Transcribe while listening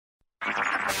HD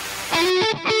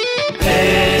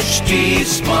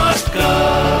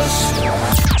Smartcast.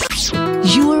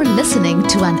 You are listening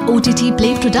to an OTT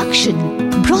Play production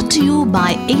brought to you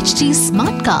by HD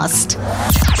Smartcast.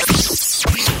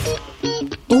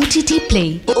 OTT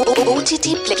Play.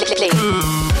 OTT Play.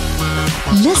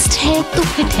 List है तो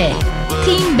hit है.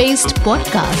 Theme based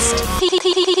podcast.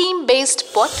 Theme based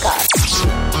podcast.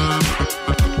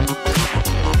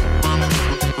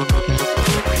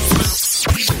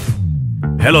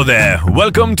 Hello there.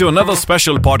 Welcome to another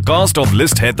special podcast of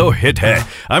List Hai To Hit Hai.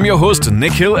 I'm your host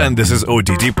Nikhil and this is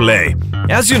OTT Play.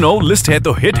 As you know, List Hai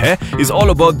To Hit Hai is all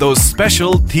about those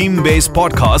special theme-based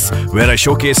podcasts where I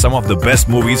showcase some of the best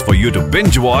movies for you to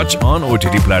binge watch on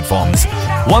OTT platforms.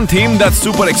 One theme that's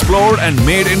super explored and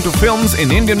made into films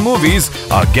in Indian movies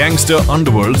are gangster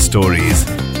underworld stories.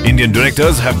 Indian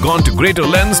directors have gone to greater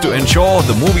lengths to ensure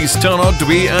the movies turn out to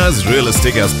be as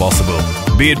realistic as possible.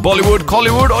 Be it Bollywood,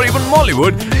 Collywood or even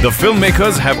Mollywood, the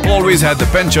filmmakers have always had the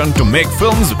penchant to make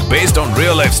films based on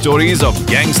real-life stories of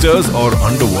gangsters or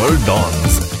underworld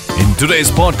dons. In today's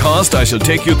podcast, I shall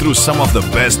take you through some of the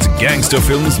best gangster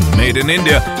films made in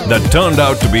India that turned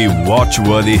out to be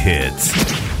watch-worthy hits.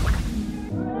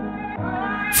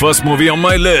 First movie on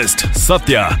my list,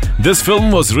 Satya. This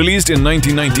film was released in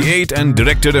 1998 and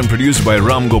directed and produced by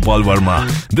Ram Gopal Varma.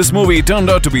 This movie turned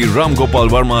out to be Ram Gopal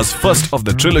Varma's first of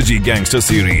the trilogy gangster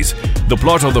series. The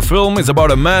plot of the film is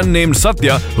about a man named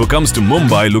Satya who comes to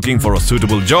Mumbai looking for a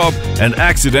suitable job and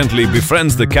accidentally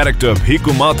befriends the character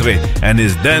Bhiku Matre and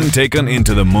is then taken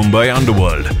into the Mumbai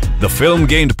underworld. The film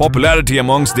gained popularity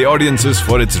amongst the audiences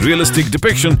for its realistic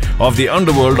depiction of the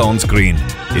underworld on screen.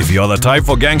 If you're the type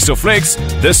for gangster flicks,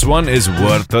 this one is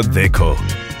worth a dekho.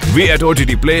 We at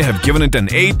OTT Play have given it an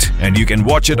 8 and you can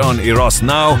watch it on Eros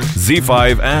Now,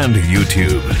 Z5 and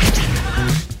YouTube.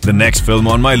 The next film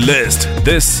on my list.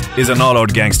 This is an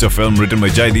all-out gangster film written by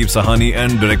Jaideep Sahani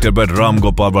and directed by Ram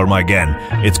Gopal Varma again.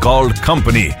 It's called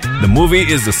Company. The movie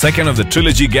is the second of the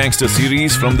trilogy gangster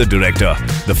series from the director.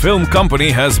 The film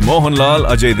Company has Mohanlal,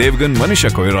 Ajay Devgan,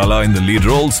 Manisha Koirala in the lead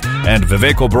roles and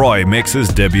Vivek Oberoi makes his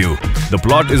debut. The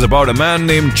plot is about a man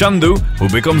named Chandu who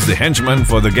becomes the henchman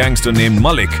for the gangster named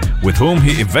Malik, with whom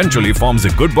he eventually forms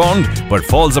a good bond but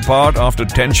falls apart after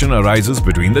tension arises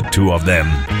between the two of them.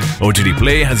 OTT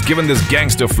Play has given this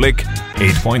gangster flick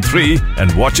 8.3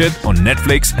 and watch it on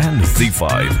Netflix and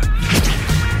Z5.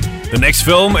 The next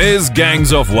film is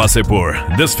Gangs of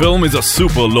Wasseypur. This film is a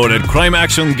super loaded crime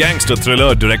action gangster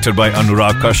thriller directed by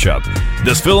Anurag Kashyap.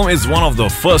 This film is one of the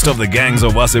first of the Gangs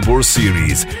of Wasseypur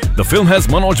series. The film has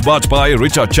Manoj Bajpayee,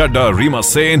 Richa Chadda, Reema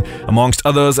Sen amongst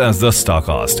others as the star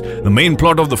cast. The main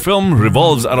plot of the film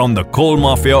revolves around the coal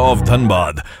mafia of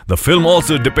Dhanbad. The film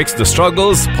also depicts the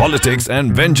struggles, politics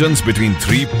and vengeance between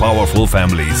three powerful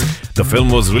families. The film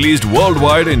was released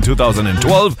worldwide in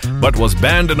 2012 but was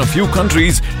banned in a few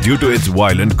countries due to its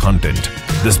violent content.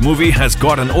 This movie has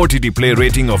got an OTT Play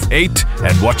rating of 8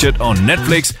 and watch it on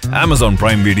Netflix, Amazon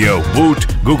Prime Video, Voot,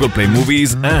 Google Play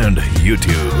Movies and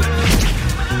YouTube.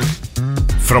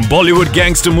 From Bollywood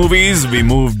gangster movies, we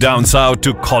move down south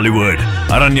to Collywood.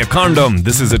 Aranyakandam.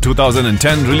 This is a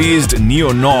 2010 released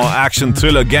neo-noir action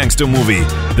thriller gangster movie.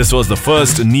 This was the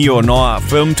first neo-noir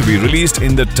film to be released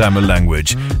in the Tamil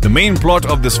language. The main plot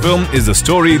of this film is the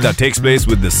story that takes place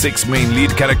with the 6 main lead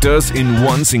characters in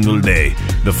one single day.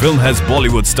 The film has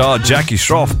Bollywood star Jackie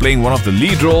Shroff playing one of the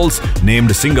lead roles named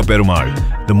Singa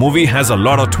Perumal. The movie has a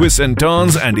lot of twists and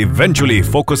turns and eventually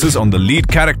focuses on the lead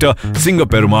character Singa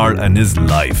Perumal and his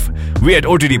life. We at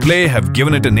OTT Play have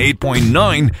given it an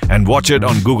 8.9 and watch it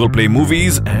on Google Play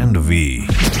Movies and V.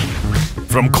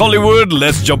 From Collywood,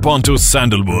 let's jump on to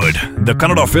Sandalwood. The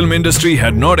Kannada film industry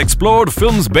had not explored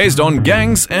films based on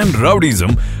gangs and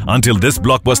rowdyism until this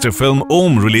blockbuster film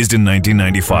Om released in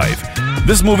 1995.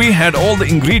 This movie had all the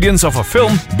ingredients of a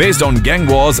film based on gang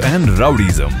wars and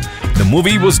rowdyism. The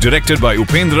movie was directed by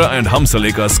Upendra and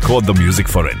Hamsalekha scored the music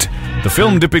for it. The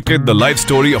film depicted the life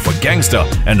story of a gangster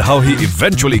and how he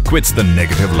eventually quits the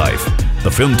negative life. The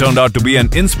film turned out to be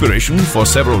an inspiration for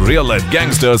several real-life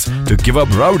gangsters to give up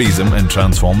rowdyism and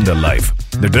transform their life.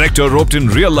 The director roped in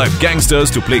real-life gangsters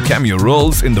to play cameo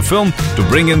roles in the film to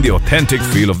bring in the authentic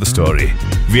feel of the story.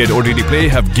 We at OTT Play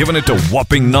have given it a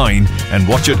whopping 9 and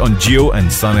watch it on Jio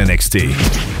and Sun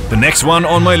NXT. The next one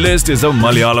on my list is a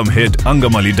Malayalam hit,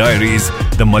 Angamali Diaries.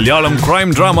 The Malayalam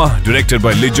crime drama, directed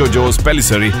by Lijo Jose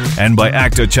Pellisseri and by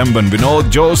actor Chemban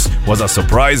Vinod Jose, was a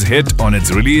surprise hit on its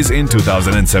release in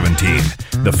 2017.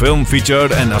 The film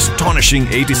featured an astonishing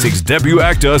 86 debut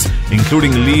actors,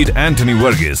 including lead Anthony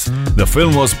Verghese. The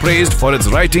film was praised for its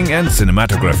writing and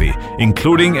cinematography,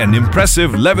 including an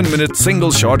impressive 11-minute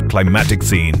single-shot climatic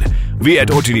scene. 2015. We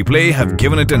at OTT Play have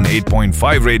given it an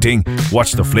 8.5 rating.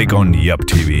 Watch the flick on Yup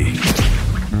TV.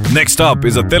 Next up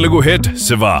is a Telugu hit,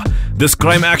 Siva. This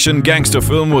crime-action gangster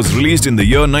film was released in the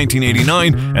year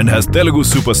 1989 and has Telugu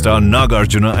superstar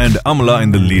Nagarjuna and Amala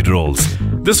in the lead roles.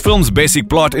 This film's basic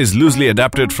plot is loosely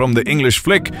adapted from the English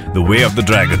flick The Way of the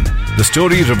Dragon. The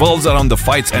story revolves around the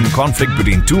fights and conflict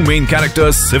between two main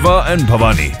characters, Siva and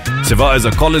Bhavani. Siva is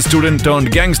a college student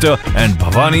turned gangster and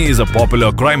Bhavani is a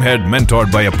popular crime head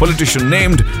mentored by a politician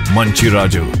named Manchi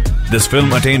Raju. This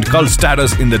film attained cult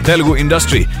status in the Telugu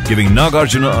industry, giving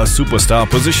Nagarjuna a superstar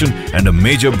position and a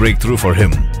major breakthrough for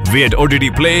him. We at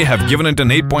OTT Play have given it an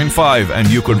 8.5 and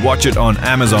you could watch it on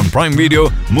Amazon Prime Video,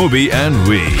 Mubi and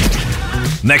Wii.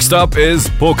 Next up is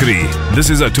Pokri.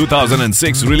 This is a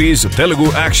 2006 released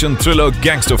Telugu action thriller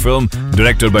gangster film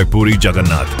directed by Puri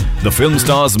Jagannath. The film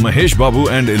stars Mahesh Babu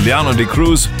and Ileana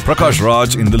D'Cruz, Prakash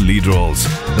Raj in the lead roles.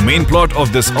 The main plot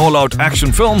of this all-out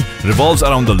action film revolves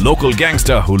around the local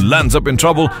gangster who lands up in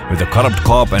trouble with a corrupt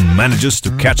cop and manages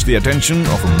to catch the attention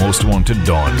of a most wanted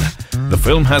don. The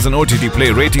film has an OTT Play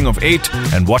rating of 8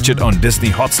 and watch it on Disney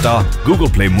Hotstar, Google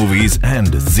Play Movies and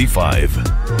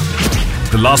Z5.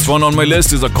 The last one on my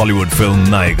list is a Kollywood film,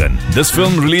 Nayagan. This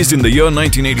film, released in the year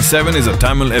 1987, is a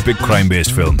Tamil epic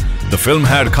crime-based film. The film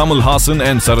had Kamal Haasan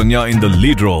and Saranya in the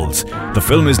lead roles. The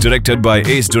film is directed by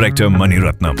ace director Mani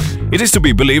Ratnam. It is to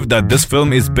be believed that this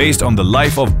film is based on the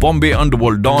life of Bombay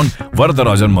underworld don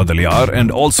Varadarajan Madaliyar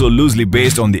and also loosely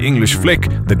based on the English flick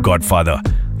The Godfather.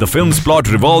 The film's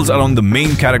plot revolves around the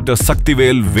main character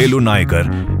Saktivel Velu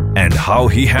Nayakar and how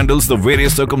he handles the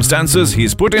various circumstances he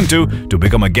is put into to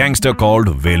become a gangster called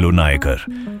Velu Nayakar.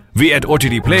 We at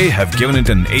OTT Play have given it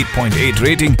an 8.8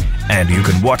 rating and you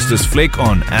can watch this flick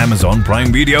on Amazon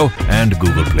Prime Video and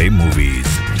Google Play Movies.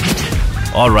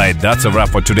 Alright, that's a wrap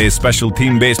for today's special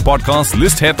theme-based podcast,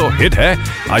 List Hai To Hit Hai.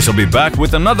 I shall be back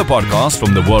with another podcast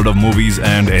from the world of movies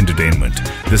and entertainment.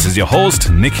 This is your host,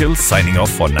 Nikhil, signing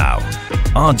off for now.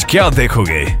 Aaj kya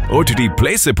dekhoge? OTT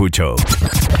Play se poocho.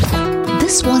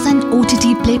 This was an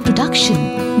OTT Play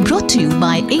production brought to you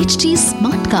by HT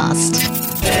Smartcast.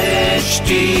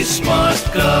 HT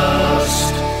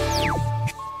Smartcast.